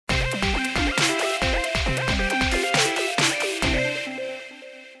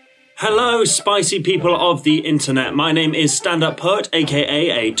Hello, spicy people of the internet. My name is Stand Up Poet,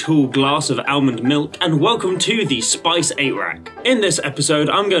 aka a tall glass of almond milk, and welcome to the Spice 8 Rack. In this episode,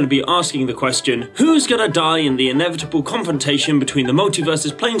 I'm going to be asking the question, who's gonna die in the inevitable confrontation between the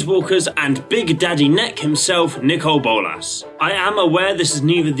multiverse's planeswalkers and Big Daddy Neck himself, Nicol Bolas? I am aware this is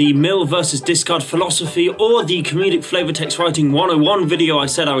neither the mill versus discard philosophy or the comedic flavor text writing 101 video I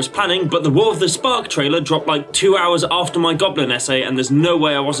said I was planning, but the War of the Spark trailer dropped like 2 hours after my Goblin essay, and there's no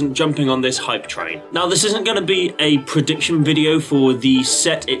way I wasn't jumping on this hype train. Now, this isn't going to be a prediction video for the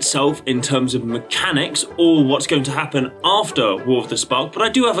set itself in terms of mechanics or what's going to happen after War of the Spark, but I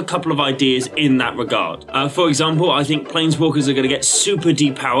do have a couple of ideas in that regard. For example, I think planeswalkers are going to get super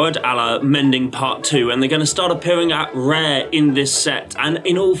depowered a la Mending Part 2, and they're going to start appearing at rare in this set and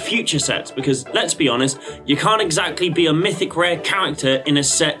in all future sets, because let's be honest, you can't exactly be a mythic rare character in a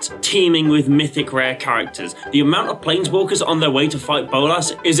set teeming with mythic rare characters. The amount of planeswalkers on their way to fight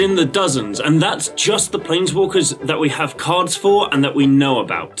Bolas is in the dozens, and that's just the planeswalkers that we have cards for and that we know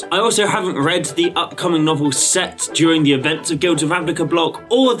about. I also haven't read the upcoming novel set during the events of Guilds of Ravnica block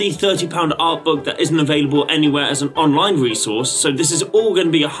or the £30 art book that isn't available anywhere as an online resource, so this is all going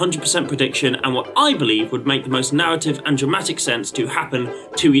to be 100% prediction and what I believe would make the most narrative and dramatic sense to happen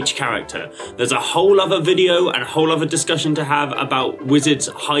to each character. There's a whole other video and a whole other discussion to have about wizards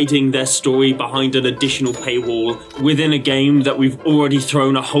hiding their story behind an additional paywall within a game that we've already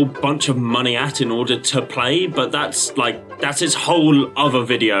thrown a whole bunch of money at in order to play, but that's its whole other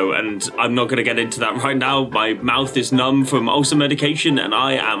video, and I'm not going to get into that right now. My mouth is numb from ulcer medication and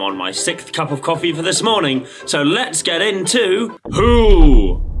I am on my 6th cup of coffee for this morning, so let's get into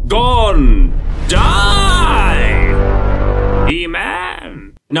Who Gone Die?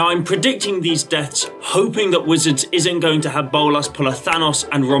 He-Man. Now, I'm predicting these deaths, hoping that Wizards isn't going to have Bolas pull a Thanos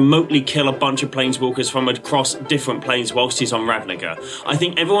and remotely kill a bunch of planeswalkers from across different planes whilst he's on Ravnica. I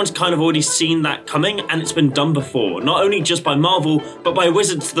think everyone's kind of already seen that coming, and it's been done before, not only just by Marvel, but by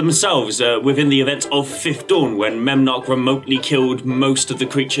Wizards themselves within the events of Fifth Dawn, when Memnock remotely killed most of the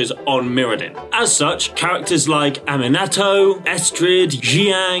creatures on Mirrodin. As such, characters like Aminato, Estrid,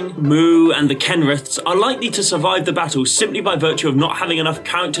 Jiang, Mu, and the Kenriths are likely to survive the battle simply by virtue of not having enough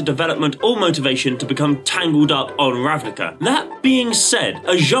character development or motivation to become tangled up on Ravnica. That being said,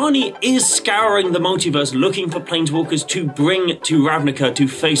 Ajani is scouring the multiverse looking for planeswalkers to bring to Ravnica to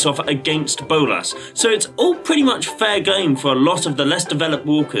face off against Bolas, so it's all pretty much fair game for a lot of the less developed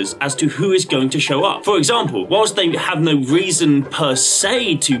walkers as to who is going to show up. For example, whilst they have no reason per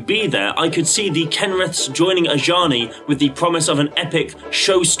se to be there, I could see the Kenriths joining Ajani with the promise of an epic,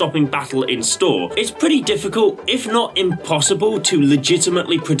 show-stopping battle in store. It's pretty difficult, if not impossible, to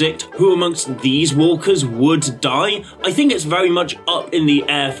legitimately predict who amongst these walkers would die. I think it's very much up in the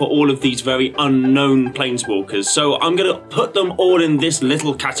air for all of these very unknown planeswalkers, so I'm gonna put them all in this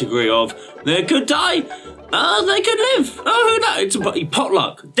little category of they could die, they could live, oh who knows, it's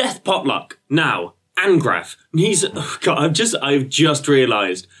potluck, death potluck. Now, Angrath, oh God, I've just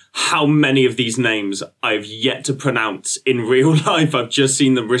realised how many of these names I've yet to pronounce in real life. I've just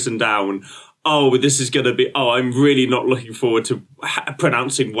seen them written down. Oh, this is going to be... Oh, I'm really not looking forward to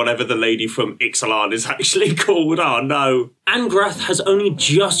pronouncing whatever the lady from Ixalan is actually called. Oh, no. Angrath has only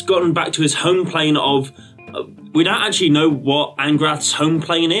just gotten back to his home plane of... we don't actually know what Angrath's home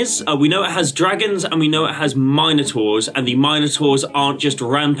plane is. We know it has dragons and we know it has minotaurs, and the minotaurs aren't just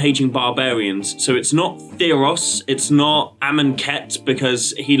rampaging barbarians. So it's not Theros, it's not Amonkhet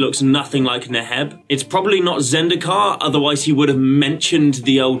because he looks nothing like Neheb. It's probably not Zendikar, otherwise he would have mentioned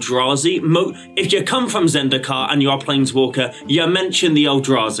the Eldrazi. If you come from Zendikar and you're a planeswalker, you mention the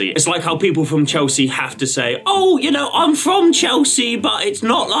Eldrazi. It's like how people from Chelsea have to say, oh, you know, I'm from Chelsea, but it's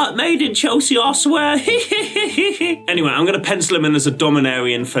not like made in Chelsea, I swear. Anyway, I'm going to pencil him in as a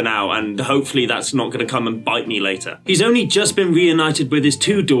Dominarian for now, and hopefully that's not going to come and bite me later. He's only just been reunited with his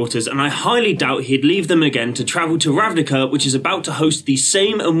 2 daughters, and I highly doubt he'd leave them again to travel to Ravnica, which is about to host the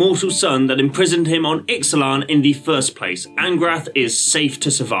same immortal sun that imprisoned him on Ixalan in the first place. Angrath is safe to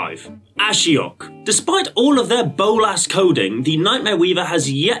survive. Ashiok. Despite all of their Bolas coding, the Nightmare Weaver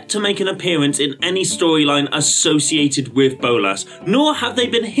has yet to make an appearance in any storyline associated with Bolas, nor have they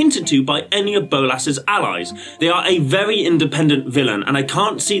been hinted to by any of Bolas's allies. They are a very independent villain, and I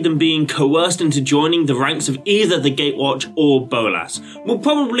can't see them being coerced into joining the ranks of either the Gatewatch or Bolas. We'll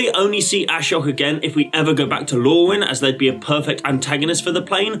probably only see Ashiok again if we ever go back to Lorwyn, as they'd be a perfect antagonist for the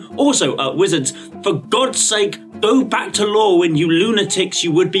plane. Also, Wizards, for God's sake, Go back to Lorwyn, you lunatics,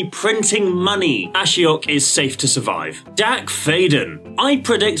 you would be printing money. Ashiok is safe to survive. Dak Faden. I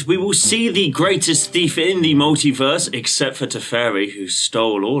predict we will see the greatest thief in the multiverse, except for Teferi, who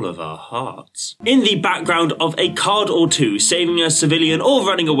stole all of our hearts, in the background of a card or two, saving a civilian or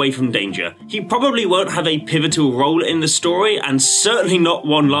running away from danger. He probably won't have a pivotal role in the story, and certainly not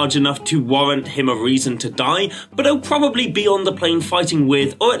one large enough to warrant him a reason to die, but he'll probably be on the plane fighting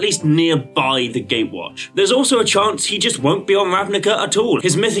with, or at least nearby, the Gatewatch. There's also a chance he just won't be on Ravnica at all.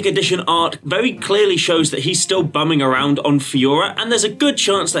 His Mythic Edition art very clearly shows that he's still bumming around on Fiora, and there's a good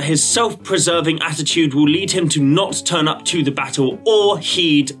chance that his self-preserving attitude will lead him to not turn up to the battle or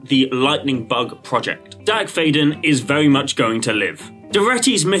heed the Lightning Bug project. Dak Faden is very much going to live.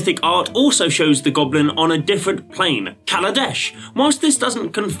 Doretti's mythic art also shows the goblin on a different plane, Kaladesh. Whilst this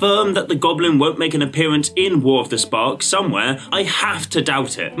doesn't confirm that the goblin won't make an appearance in War of the Spark somewhere, I have to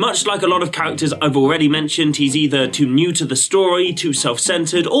doubt it. Much like a lot of characters I've already mentioned, he's either too new to the story, too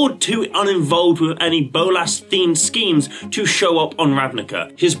self-centered, or too uninvolved with any Bolas-themed schemes to show up on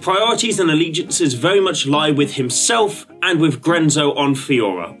Ravnica. His priorities and allegiances very much lie with himself and with Grenzo on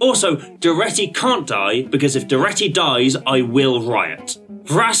Fiora. Also, Doretti can't die, because if Doretti dies, I will riot.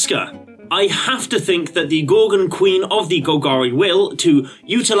 Vraska. I have to think that the Gorgon Queen of the Golgari will, to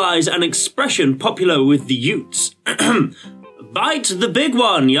utilise an expression popular with the Utes, bite the big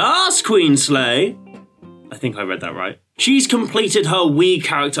one, yas, Queen Slay. I think I read that right. She's completed her Wii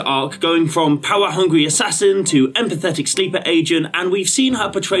character arc, going from power-hungry assassin to empathetic sleeper agent, and we've seen her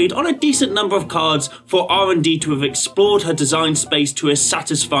portrayed on a decent number of cards for R&D to have explored her design space to a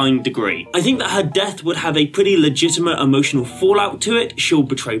satisfying degree. I think that her death would have a pretty legitimate emotional fallout to it. She'll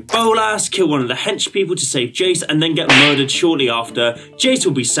betray Bolas, kill one of the hench people to save Jace, and then get murdered shortly after. Jace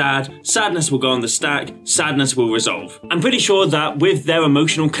will be sad, sadness will go on the stack, sadness will resolve. I'm pretty sure that with their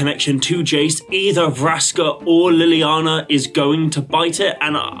emotional connection to Jace, either Vraska or Liliana is going to bite it,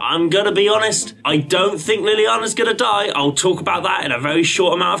 and I'm gonna be honest, I don't think Liliana's gonna die. I'll talk about that in a very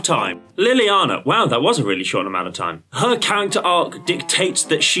short amount of time. Liliana, wow, that was a really short amount of time. Her character arc dictates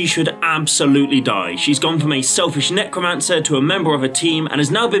that she should absolutely die. She's gone from a selfish necromancer to a member of a team and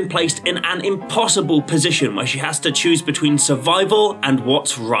has now been placed in an impossible position where she has to choose between survival and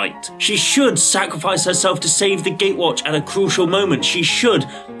what's right. She should sacrifice herself to save the Gatewatch at a crucial moment. She should.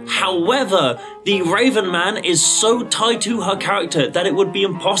 However, the Raven Man is so tied to her character that it would be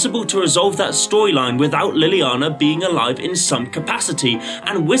impossible to resolve that storyline without Liliana being alive in some capacity,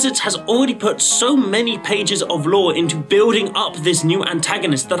 and Wizards has already put so many pages of lore into building up this new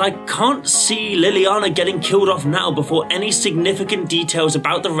antagonist that I can't see Liliana getting killed off now before any significant details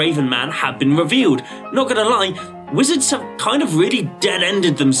about the Raven Man have been revealed. Not gonna lie, Wizards have kind of really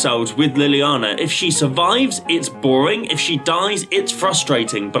dead-ended themselves with Liliana. If she survives, it's boring. If she dies, it's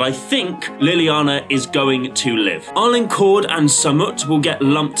frustrating. But I think Liliana is going to live. Arlencord and Samut will get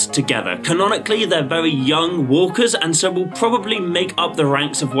lumped together. Canonically, they're very young walkers, and so will probably make up the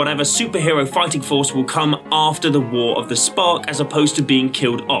ranks of whatever superhero fighting force will come after the War of the Spark, as opposed to being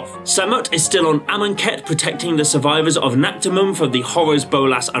killed off. Samut is still on Amonkhet, protecting the survivors of Nactimum from the horrors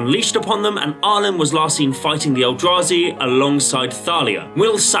Bolas unleashed upon them, and Arlen was last seen fighting the Eldrazi alongside Thalia.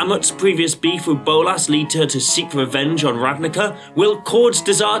 Will Samut's previous beef with Bolas lead her to seek revenge on Ravnica? Will Kord's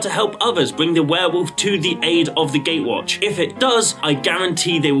desire to help others bring the werewolf to the aid of the Gatewatch? If it does, I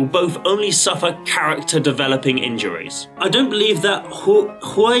guarantee they will both only suffer character-developing injuries. I don't believe that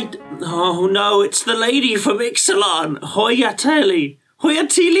oh no, it's the lady from Ixalan, Hoyatili?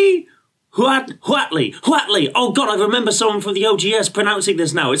 Huatli. Oh god, I remember someone from the OGS pronouncing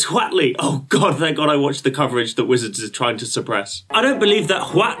this now. It's Huatli. Oh god, thank god I watched the coverage that Wizards is trying to suppress. I don't believe that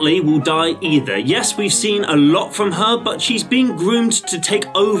Huatli will die either. Yes, we've seen a lot from her, but she's being groomed to take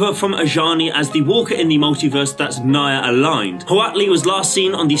over from Ajani as the walker in the multiverse that's Naya aligned. Huatli was last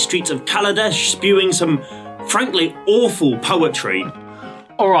seen on the streets of Kaladesh spewing some, frankly, awful poetry.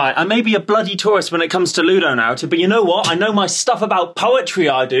 Alright, I may be a bloody tourist when it comes to Ludo narrative, but you know what? I know my stuff about poetry,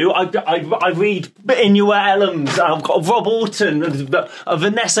 I do. I read Inua Ellams, I've got Rob Orton,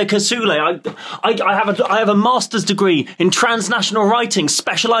 Vanessa Kasule. I have a master's degree in transnational writing,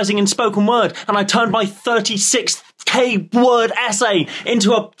 specialising in spoken word, and I turned my 36K word essay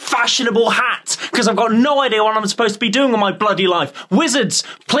into a fashionable hat because I've got no idea what I'm supposed to be doing with my bloody life. Wizards,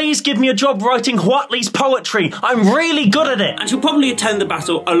 please give me a job writing Huatli's poetry. I'm really good at it. And she'll probably attend the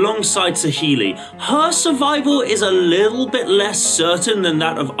battle alongside Saheeli. Her survival is a little bit less certain than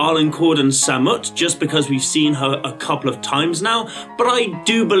that of Arlencord and Samut, just because we've seen her a couple of times now, but I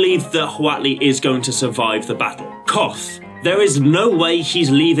do believe that Huatli is going to survive the battle. Koth. There is no way he's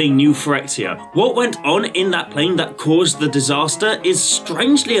leaving New Phyrexia. What went on in that plane that caused the disaster is,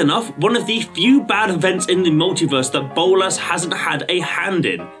 strangely enough, one of the few bad events in the multiverse that Bolas hasn't had a hand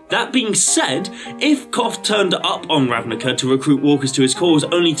in. That being said, if Koth turned up on Ravnica to recruit walkers to his cause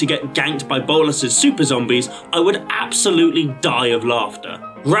only to get ganked by Bolas's super zombies, I would absolutely die of laughter.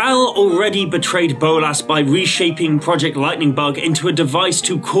 Ral already betrayed Bolas by reshaping Project Lightning Bug into a device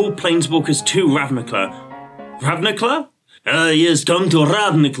to call planeswalkers to Ravnica. Ravnica? Yes, come to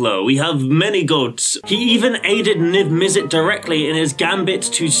Ravnica, we have many goats. He even aided Niv Mizzet directly in his gambit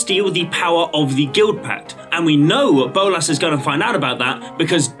to steal the power of the Guild Pact. And we know Bolas is going to find out about that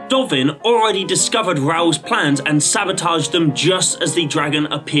because Dovin already discovered Ral's plans and sabotaged them just as the dragon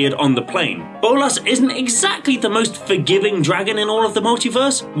appeared on the plane. Bolas isn't exactly the most forgiving dragon in all of the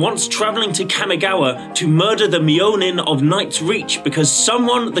multiverse, once travelling to Kamigawa to murder the Mionin of Night's Reach because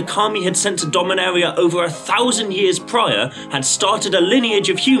someone the Kami had sent to Dominaria over 1,000 years prior had started a lineage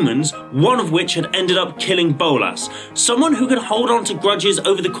of humans, one of which had ended up killing Bolas. Someone who can hold on to grudges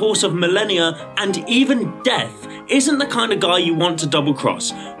over the course of millennia and even death isn't the kind of guy you want to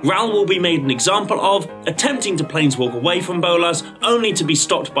double-cross. Ral will be made an example of, attempting to planeswalk away from Bolas, only to be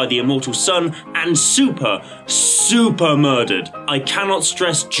stopped by the Immortal Sun, and super murdered. I cannot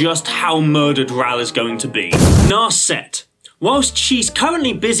stress just how murdered Ral is going to be. Narset. Whilst she's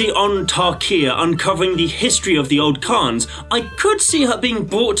currently busy on Tarkir uncovering the history of the old Khans, I could see her being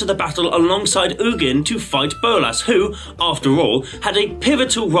brought to the battle alongside Ugin to fight Bolas, who, after all, had a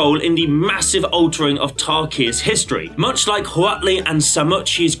pivotal role in the massive altering of Tarkir's history. Much like Huatli and Samut,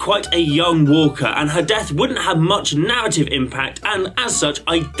 she is quite a young walker, and her death wouldn't have much narrative impact, and as such,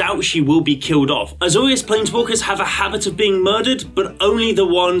 I doubt she will be killed off. Azorius planeswalkers have a habit of being murdered, but only the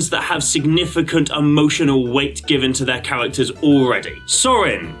ones that have significant emotional weight given to their characters already.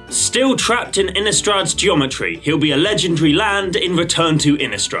 Sorin, still trapped in Innistrad's geometry. He'll be a legendary land in Return to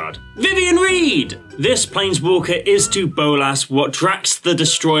Innistrad. Vivian Reed! This planeswalker is to Bolas what Drax the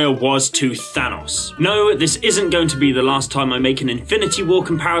Destroyer was to Thanos. No, this isn't going to be the last time I make an Infinity War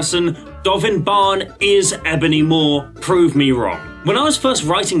comparison. Dovin Baan is Ebony Maw. Prove me wrong. When I was first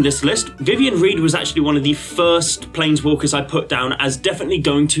writing this list, Vivian Reed was actually one of the first planeswalkers I put down as definitely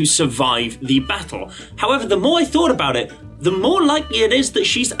going to survive the battle. However, the more I thought about it, the more likely it is that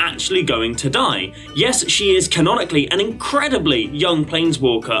she's actually going to die. Yes, she is canonically an incredibly young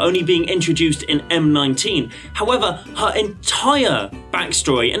planeswalker, only being introduced in M19. However, her entire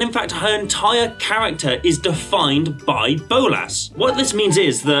backstory, and in fact her entire character, is defined by Bolas. What this means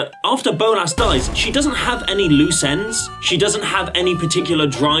is that after Bolas dies, she doesn't have any loose ends, she doesn't have any particular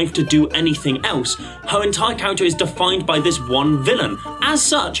drive to do anything else. Her entire character is defined by this one villain. As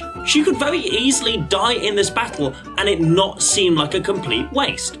such, she could very easily die in this battle and it not seem like a complete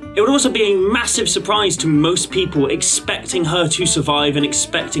waste. It would also be a massive surprise to most people expecting her to survive and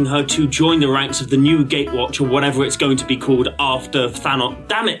expecting her to join the ranks of the new Gatewatch or whatever it's going to be called after Thanos.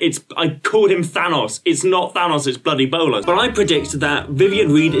 Damn it, I called him Thanos. It's not Thanos, it's bloody Bolas. But I predict that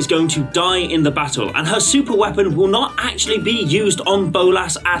Vivian Reed is going to die in the battle and her super weapon will not actually be used on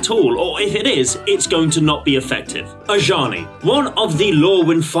Bolas at all, or if it is, it's going to not be effective. Ajani, one of the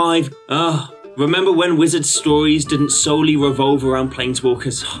Lorwyn 5. Remember when Wizard's stories didn't solely revolve around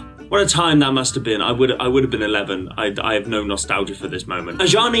planeswalkers? What a time that must have been. I would have been 11. I have no nostalgia for this moment.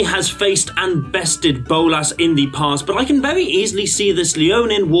 Ajani has faced and bested Bolas in the past, but I can very easily see this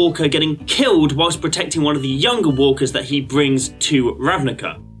Leonin walker getting killed whilst protecting one of the younger walkers that he brings to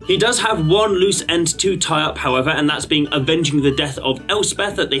Ravnica. He does have one loose end to tie up, however, and that's being avenging the death of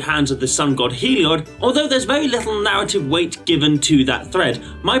Elspeth at the hands of the sun god Heliod. Although there's very little narrative weight given to that thread,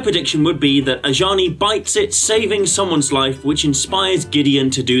 my prediction would be that Ajani bites it, saving someone's life, which inspires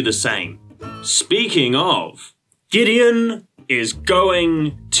Gideon to do the same. Speaking of, Gideon is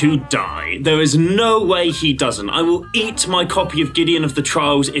going to die. There is no way he doesn't. I will eat my copy of Gideon of the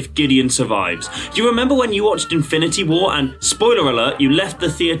Trials if Gideon survives. Do you remember when you watched Infinity War and, spoiler alert, you left the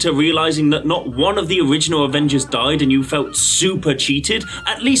theatre realising that not one of the original Avengers died and you felt super cheated?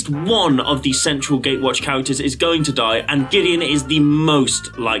 At least one of the central Gatewatch characters is going to die and Gideon is the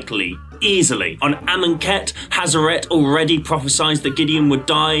most likely. Easily. On Amonkhet, Hazaret already prophesied that Gideon would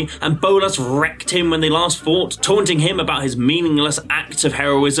die, and Bolas wrecked him when they last fought, taunting him about his meaningless acts of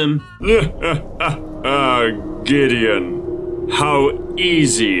heroism. Gideon. How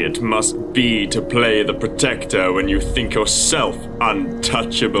easy it must be to play the protector when you think yourself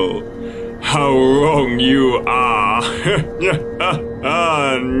untouchable. How wrong you are.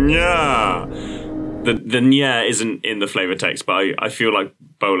 The nya isn't in the flavor text, but I feel like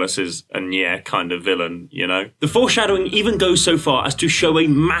Bolas is a kind of villain, you know? The foreshadowing even goes so far as to show a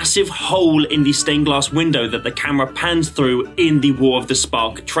massive hole in the stained glass window that the camera pans through in the War of the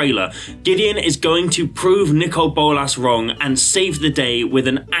Spark trailer. Gideon is going to prove Nicol Bolas wrong and save the day with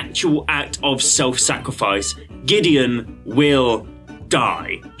an actual act of self-sacrifice. Gideon will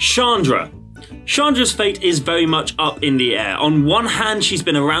die. Chandra's fate is very much up in the air. On one hand, she's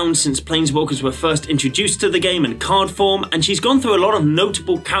been around since Planeswalkers were first introduced to the game in card form, and she's gone through a lot of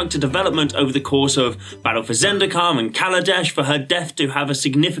notable character development over the course of Battle for Zendikar and Kaladesh for her death to have a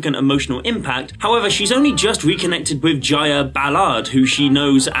significant emotional impact. However, she's only just reconnected with Jaya Ballard, who she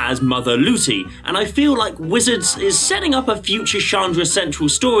knows as Mother Lucy, and I feel like Wizards is setting up a future Chandra central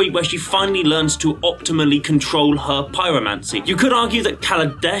story where she finally learns to optimally control her pyromancy. You could argue that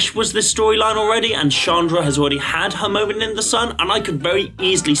Kaladesh was this storyline already, and Chandra has already had her moment in the sun, and I could very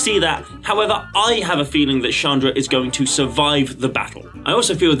easily see that. However, I have a feeling that Chandra is going to survive the battle. I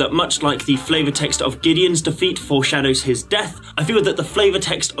also feel that much like the flavor text of Gideon's defeat foreshadows his death, I feel that the flavor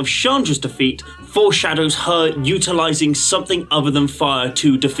text of Chandra's defeat foreshadows her utilizing something other than fire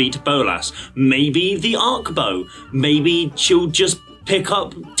to defeat Bolas. Maybe the arc bow. Maybe she'll just pick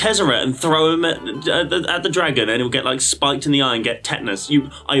up Tezzeret and throw him at the dragon, and he'll get like spiked in the eye and get tetanus.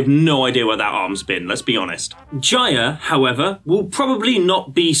 I have no idea where that arm's been, let's be honest. Jaya, however, will probably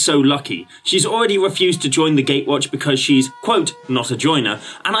not be so lucky. She's already refused to join the Gatewatch because she's, quote, not a joiner,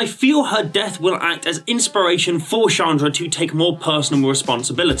 and I feel her death will act as inspiration for Chandra to take more personal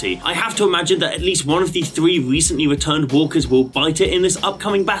responsibility. I have to imagine that at least one of the 3 recently returned walkers will bite it in this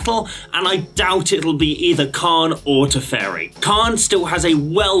upcoming battle, and I doubt it'll be either Khan or Teferi. Khan still has a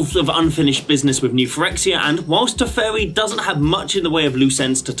wealth of unfinished business with New Phyrexia, and whilst Teferi doesn't have much in the way of loose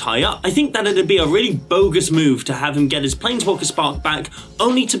ends to tie up, I think that it'd be a really bogus move to have him get his Planeswalker Spark back,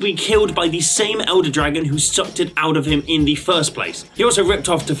 only to be killed by the same Elder Dragon who sucked it out of him in the first place. He also ripped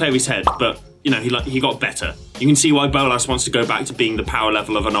off Teferi's head, but, you know, he got better. You can see why Bolas wants to go back to being the power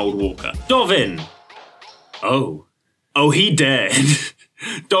level of an old walker. Dovin! Oh, he dead.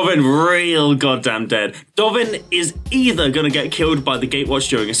 Dovin real goddamn dead. Dovin is either going to get killed by the Gatewatch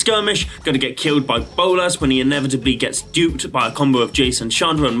during a skirmish, going to get killed by Bolas when he inevitably gets duped by a combo of Jace and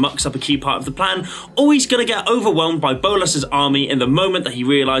Chandra and mucks up a key part of the plan, or he's going to get overwhelmed by Bolas's army in the moment that he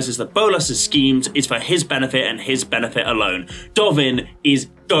realizes that Bolas's schemes is for his benefit and his benefit alone. Dovin is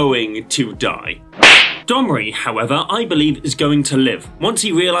going to die. Domri, however, I believe is going to live. Once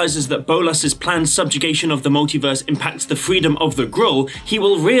he realizes that Bolas's planned subjugation of the multiverse impacts the freedom of the Gruul, he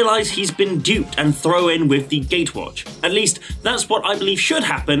will realize he's been duped and throw in with the Gatewatch. At least, that's what I believe should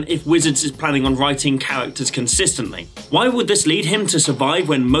happen if Wizards is planning on writing characters consistently. Why would this lead him to survive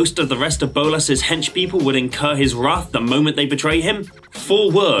when most of the rest of Bolas's henchpeople would incur his wrath the moment they betray him?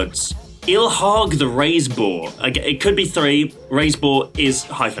 4 words. Ilhag the Raiseboar. It could be 3, Raiseboar is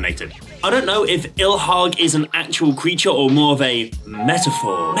hyphenated. I don't know if Ilhag is an actual creature or more of a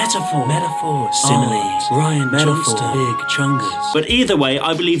metaphor. Metaphor. Simile. Ryan Metaphor. Johnston. Big Chungus. But either way,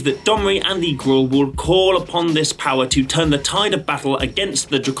 I believe that Domri and the Gruul will call upon this power to turn the tide of battle against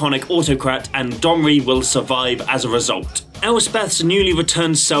the Draconic Autocrat, and Domri will survive as a result. Elspeth's newly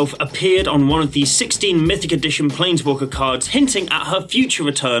returned self appeared on one of the 16 Mythic Edition Planeswalker cards, hinting at her future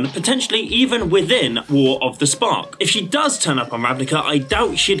return, potentially even within War of the Spark. If she does turn up on Ravnica, I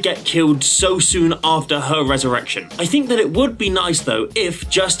doubt she'd get killed so soon after her resurrection. I think that it would be nice though if,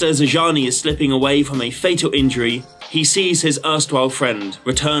 just as Ajani is slipping away from a fatal injury, he sees his erstwhile friend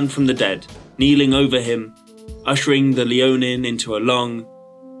return from the dead, kneeling over him, ushering the Leonin into a long,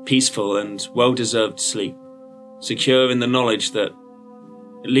 peaceful and well-deserved sleep. Secure in the knowledge that,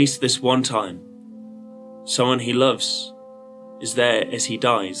 at least this one time, someone he loves is there as he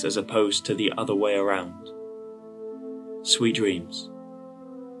dies as opposed to the other way around. Sweet dreams,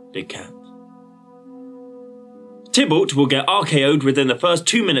 Big Cat. Tibalt will get RKO'd within the first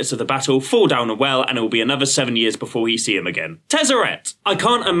 2 minutes of the battle, fall down a well, and it will be another 7 years before we see him again. Tezzeret! I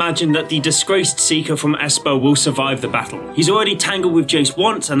can't imagine that the disgraced Seeker from Esper will survive the battle. He's already tangled with Jace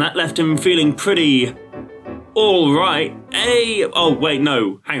once, and that left him feeling pretty... alright. Oh wait,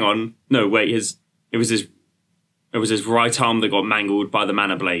 no, hang on. No, wait, it was his right arm that got mangled by the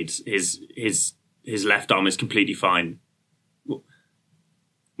mana blades. His left arm is completely fine.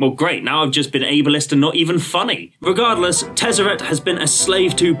 Well, great, now I've just been ableist and not even funny. Regardless, Tezzeret has been a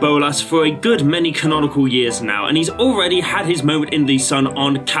slave to Bolas for a good many canonical years now, and he's already had his moment in the sun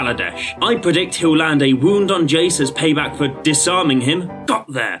on Kaladesh. I predict he'll land a wound on Jace as payback for disarming him,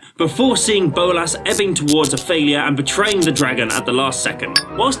 got there before seeing Bolas ebbing towards a failure and betraying the dragon at the last second.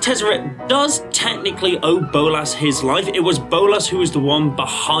 Whilst Tezzeret does technically owe Bolas his life, it was Bolas who was the one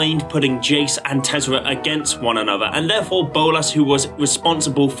behind putting Jace and Tezzeret against one another, and therefore Bolas who was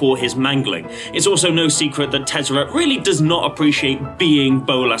responsible for his mangling. It's also no secret that Tezzeret really does not appreciate being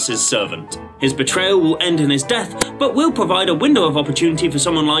Bolas's servant. His betrayal will end in his death, but will provide a window of opportunity for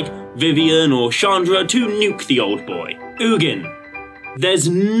someone like Vivian or Chandra to nuke the old boy. Ugin. There's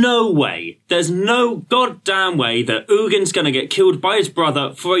no goddamn way that Ugin's gonna get killed by his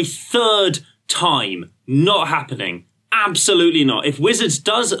brother for a third time. Not happening. Absolutely not. If Wizards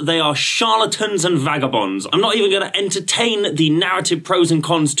does, they are charlatans and vagabonds. I'm not even gonna entertain the narrative pros and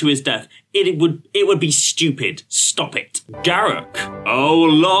cons to his death. It would be stupid. Stop it. Garruk. Oh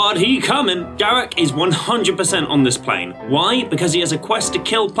lord, he coming. Garruk is 100% on this plane. Why? Because he has a quest to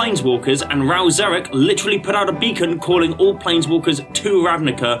kill planeswalkers, and Rao Zarek literally put out a beacon calling all planeswalkers to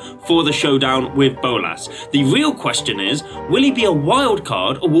Ravnica for the showdown with Bolas. The real question is, will he be a wild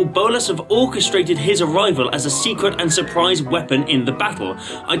card, or will Bolas have orchestrated his arrival as a secret and surprise weapon in the battle?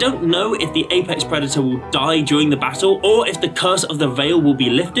 I don't know if the Apex Predator will die during the battle, or if the curse of the Veil will be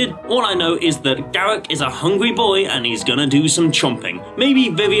lifted. All I know is that Garruk is a hungry boy and he's gonna do some chomping. Maybe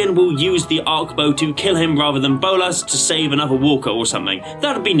Vivian will use the arc bow to kill him rather than Bolas to save another walker or something.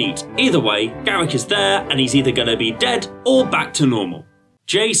 That'd be neat. Either way, Garruk is there and he's either gonna be dead or back to normal.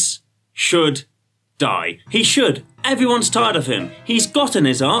 Jace should die. He should. Everyone's tired of him. He's gotten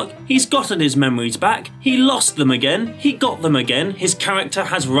his arc, he's gotten his memories back, he lost them again, he got them again, his character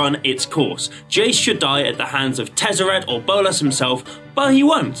has run its course. Jace should die at the hands of Tezzeret or Bolas himself, but he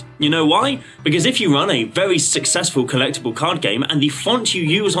won't. You know why? Because if you run a very successful collectible card game and the font you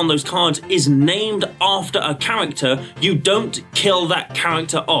use on those cards is named after a character, you don't kill that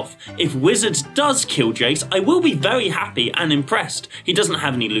character off. If Wizards does kill Jace, I will be very happy and impressed. He doesn't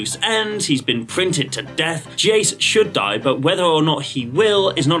have any loose ends, he's been printed to death. Jace should die, but whether or not he will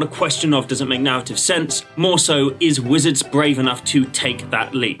is not a question of does it make narrative sense, more so is Wizards brave enough to take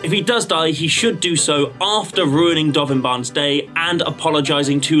that leap. If he does die, he should do so after ruining Dovinbarn's day and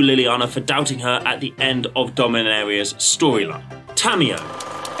apologising to Liliana for doubting her at the end of Dominaria's storyline. Tamiyo.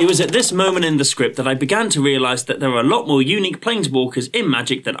 It was at this moment in the script that I began to realise that there are a lot more unique planeswalkers in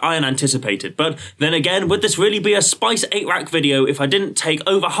Magic than I had anticipated, but then again, would this really be a Spice 8-rack video if I didn't take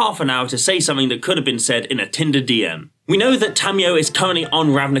over half an hour to say something that could have been said in a Tinder DM? We know that Tamiyo is currently on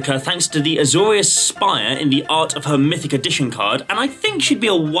Ravnica thanks to the Azorius Spire in the Art of Her Mythic Edition card, and I think she'd be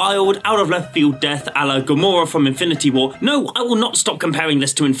a wild, out-of-left-field death a la Gamora from Infinity War. No, I will not stop comparing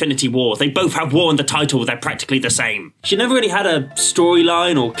this to Infinity War. They both have war in the title, they're practically the same. She never really had a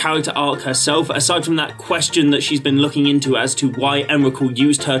storyline or character arc herself, aside from that question that she's been looking into as to why Emrakul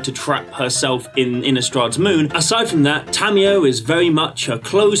used her to trap herself in Innistrad's moon. Aside from that, Tamiyo is very much a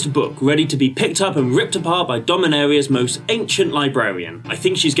closed book, ready to be picked up and ripped apart by Dominaria's most ancient librarian. I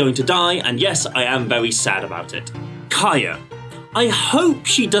think she's going to die, and yes, I am very sad about it. Kaya. I hope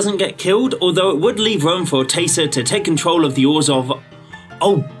she doesn't get killed, although it would leave room for Taysa to take control of the Orzhov.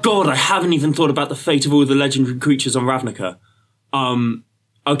 Oh god, I haven't even thought about the fate of all the legendary creatures on Ravnica.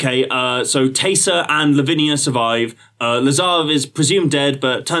 Okay, so Taysa and Lavinia survive. Lazav is presumed dead,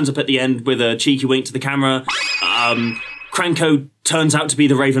 but turns up at the end with a cheeky wink to the camera. Kranko turns out to be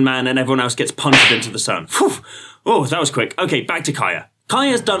the Raven Man, and everyone else gets punched into the sun. Whew. Oh, that was quick. Okay, back to Kaya.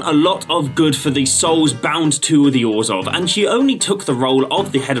 Kaya's done a lot of good for the souls bound to the Orzhov, and she only took the role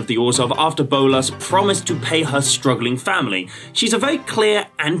of the head of the Orzhov after Bolas promised to pay her struggling family. She's a very clear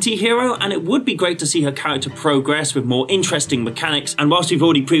anti-hero, and it would be great to see her character progress with more interesting mechanics, and whilst we've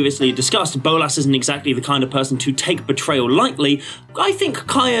already previously discussed Bolas isn't exactly the kind of person to take betrayal lightly, I think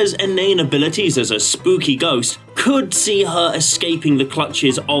Kaya's inane abilities as a spooky ghost could see her escaping the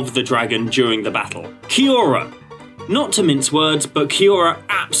clutches of the dragon during the battle. Kiora. Not to mince words, but Kiora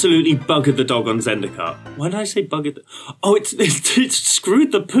absolutely buggered the dog on Zendikar. Why did I say buggered? Oh, it's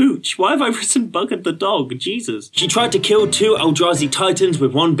screwed the pooch. Why have I written buggered the dog? Jesus. She tried to kill 2 Eldrazi Titans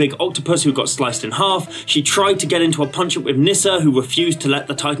with 1 big octopus who got sliced in half. She tried to get into a punch-up with Nissa, who refused to let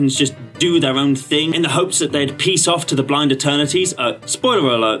the Titans just do their own thing in the hopes that they'd peace off to the Blind Eternities.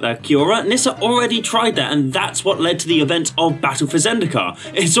 Spoiler alert there, Kiora. Nissa already tried that, and that's what led to the events of Battle for Zendikar.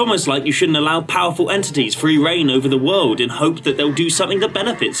 It's almost like you shouldn't allow powerful entities free reign over the world in hope that they'll do something that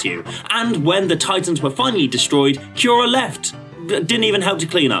benefits you. And when the Titans were finally destroyed, Kiora left. Didn't even help to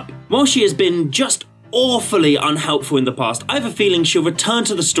clean up. While she has been just awfully unhelpful in the past, I have a feeling she'll return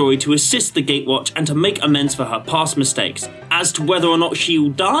to the story to assist the Gatewatch and to make amends for her past mistakes. As to whether or not she'll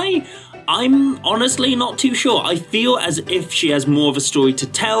die, I'm honestly not too sure. I feel as if she has more of a story to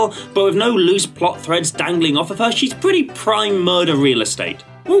tell, but with no loose plot threads dangling off of her, she's pretty prime murder real estate.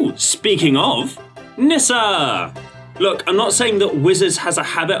 Ooh, speaking of, Nissa! Look, I'm not saying that Wizards has a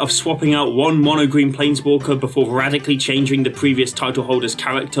habit of swapping out one mono-green planeswalker before radically changing the previous title holder's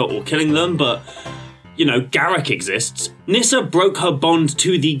character or killing them, but you know, Garruk exists. Nissa broke her bond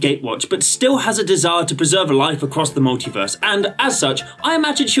to the Gatewatch, but still has a desire to preserve life across the multiverse, and as such, I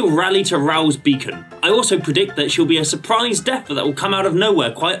imagine she'll rally to Ral's beacon. I also predict that she'll be a surprise death that will come out of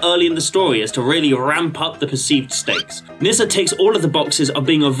nowhere quite early in the story as to really ramp up the perceived stakes. Nissa ticks all of the boxes of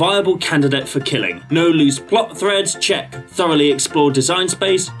being a viable candidate for killing. No loose plot threads, check. Thoroughly explore design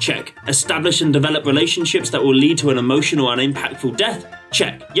space, check. Establish and develop relationships that will lead to an emotional and impactful death,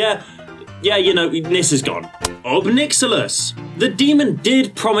 check. Yeah, you know, Nissa's gone. Obnixilis! The demon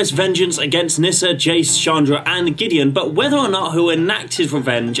did promise vengeance against Nissa, Jace, Chandra and Gideon, but whether or not he'll enact his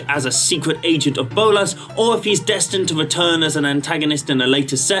revenge as a secret agent of Bolas, or if he's destined to return as an antagonist in a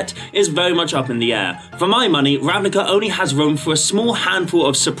later set, is very much up in the air. For my money, Ravnica only has room for a small handful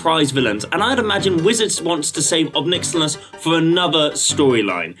of surprise villains, and I'd imagine Wizards wants to save Obnixilis for another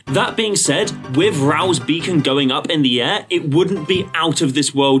storyline. That being said, with Ral's beacon going up in the air, it wouldn't be out of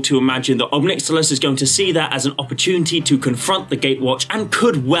this world to imagine that Obnixilis is going to see that as an opportunity to confront the Gatewatch and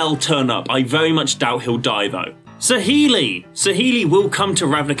could well turn up. I very much doubt he'll die though. Saheeli! Saheeli will come to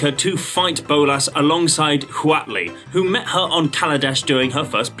Ravnica to fight Bolas alongside Huatli, who met her on Kaladesh during her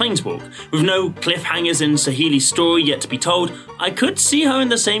first planeswalk. With no cliffhangers in Saheeli's story yet to be told, I could see her in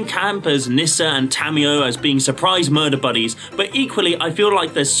the same camp as Nissa and Tamiyo as being surprise murder buddies, but equally I feel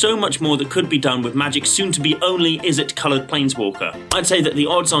like there's so much more that could be done with Magic's soon-to-be only Izzet coloured planeswalker. I'd say that the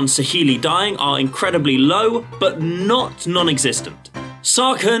odds on Saheeli dying are incredibly low, but not non-existent.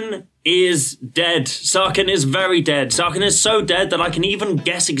 Sarkhan is dead. Sarkhan is very dead. Sarkhan is so dead that I can even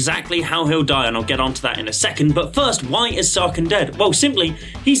guess exactly how he'll die, and I'll get onto that in a second. But first, why is Sarkhan dead? Well, simply,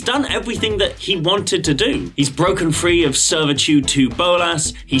 he's done everything that he wanted to do. He's broken free of servitude to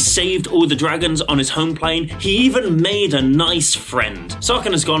Bolas, he saved all the dragons on his home plane, he even made a nice friend.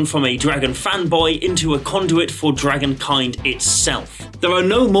 Sarkhan has gone from a dragon fanboy into a conduit for dragonkind itself. There are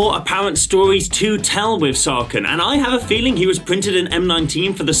no more apparent stories to tell with Sarkhan, and I have a feeling he was printed in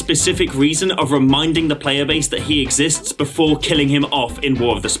M19 for the specific reason of reminding the player base that he exists before killing him off in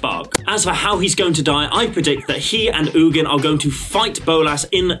War of the Spark. As for how he's going to die, I predict that he and Ugin are going to fight Bolas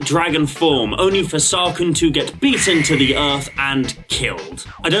in dragon form, only for Sarkhan to get beaten to the earth and killed.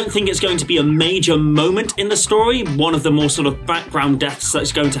 I don't think it's going to be a major moment in the story, one of the more sort of background deaths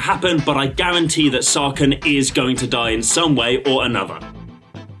that's going to happen, but I guarantee that Sarkhan is going to die in some way or another.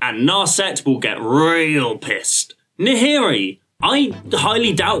 And Narset will get real pissed. Nahiri! I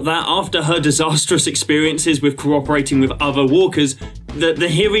highly doubt that after her disastrous experiences with cooperating with other walkers, that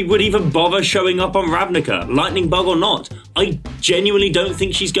Nahiri would even bother showing up on Ravnica, lightning bug or not. I genuinely don't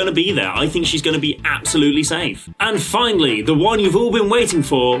think she's going to be there. I think she's going to be absolutely safe. And finally, the one you've all been waiting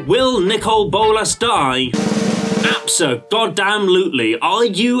for, will Nicol Bolas die? Abso-goddamn-lutely. Are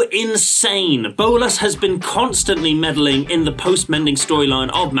you insane? Bolas has been constantly meddling in the post-mending storyline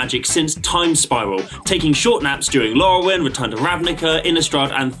of Magic since Time Spiral, taking short naps during Lorwyn, Return to Ravnica,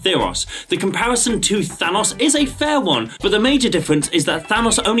 Innistrad and Theros. The comparison to Thanos is a fair one, but the major difference is that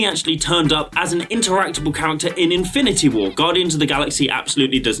Thanos only actually turned up as an interactable character in Infinity War. Guardians of the Galaxy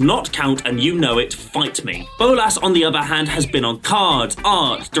absolutely does not count, and you know it, fight me. Bolas, on the other hand, has been on cards,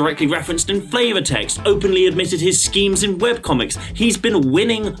 art, directly referenced in flavor text, openly admitted his schemes in webcomics. He's been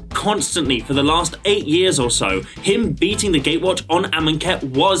winning constantly for the last 8 years or so. Him beating the Gatewatch on Amonkhet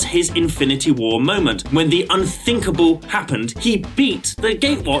was his Infinity War moment. When the unthinkable happened, he beat the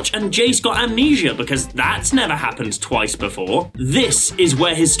Gatewatch and Jace got amnesia, because that's never happened twice before. This is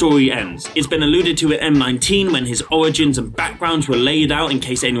where his story ends. It's been alluded to at M19 when his origins and backgrounds were laid out in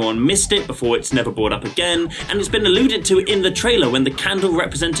case anyone missed it before it's never brought up again, and it's been alluded to in the trailer when the candle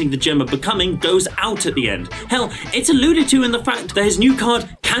representing the Gem of Becoming goes out at the end. Hell, it's alluded to in the fact that his new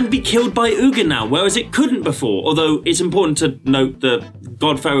card can be killed by Ugin now, whereas it couldn't before, although it's important to note that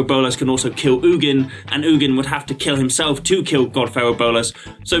God Pharaoh Bolas can also kill Ugin, and Ugin would have to kill himself to kill God Pharaoh Bolas,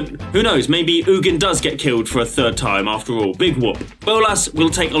 so who knows, maybe Ugin does get killed for a third time after all. Big whoop. Bolas will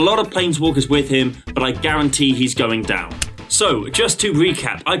take a lot of planeswalkers with him, but I guarantee he's going down. So, just to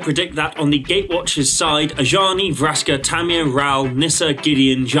recap, I predict that on the Gatewatch's side, Ajani, Vraska, Tamiyo, Ral, Nissa,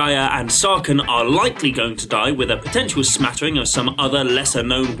 Gideon, Jaya and Sarkhan are likely going to die, with a potential smattering of some other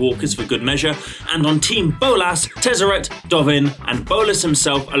lesser-known walkers for good measure, and on Team Bolas, Tezzeret, Dovin and Bolas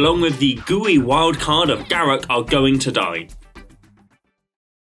himself, along with the gooey wildcard of Garruk, are going to die.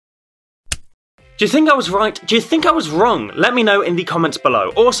 Do you think I was right? Do you think I was wrong? Let me know in the comments below.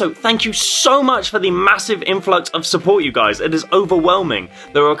 Also, thank you so much for the massive influx of support, you guys. It is overwhelming.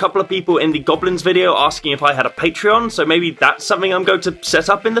 There were a couple of people in the Goblins video asking if I had a Patreon, so maybe that's something I'm going to set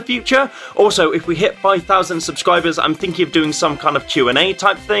up in the future. Also, if we hit 5,000 subscribers, I'm thinking of doing some kind of Q&A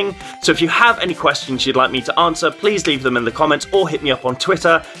type thing. So if you have any questions you'd like me to answer, please leave them in the comments or hit me up on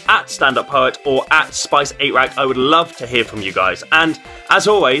Twitter at StandUpPoet or at Spice8Rack. I would love to hear from you guys. And as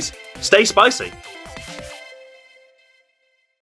always, stay spicy.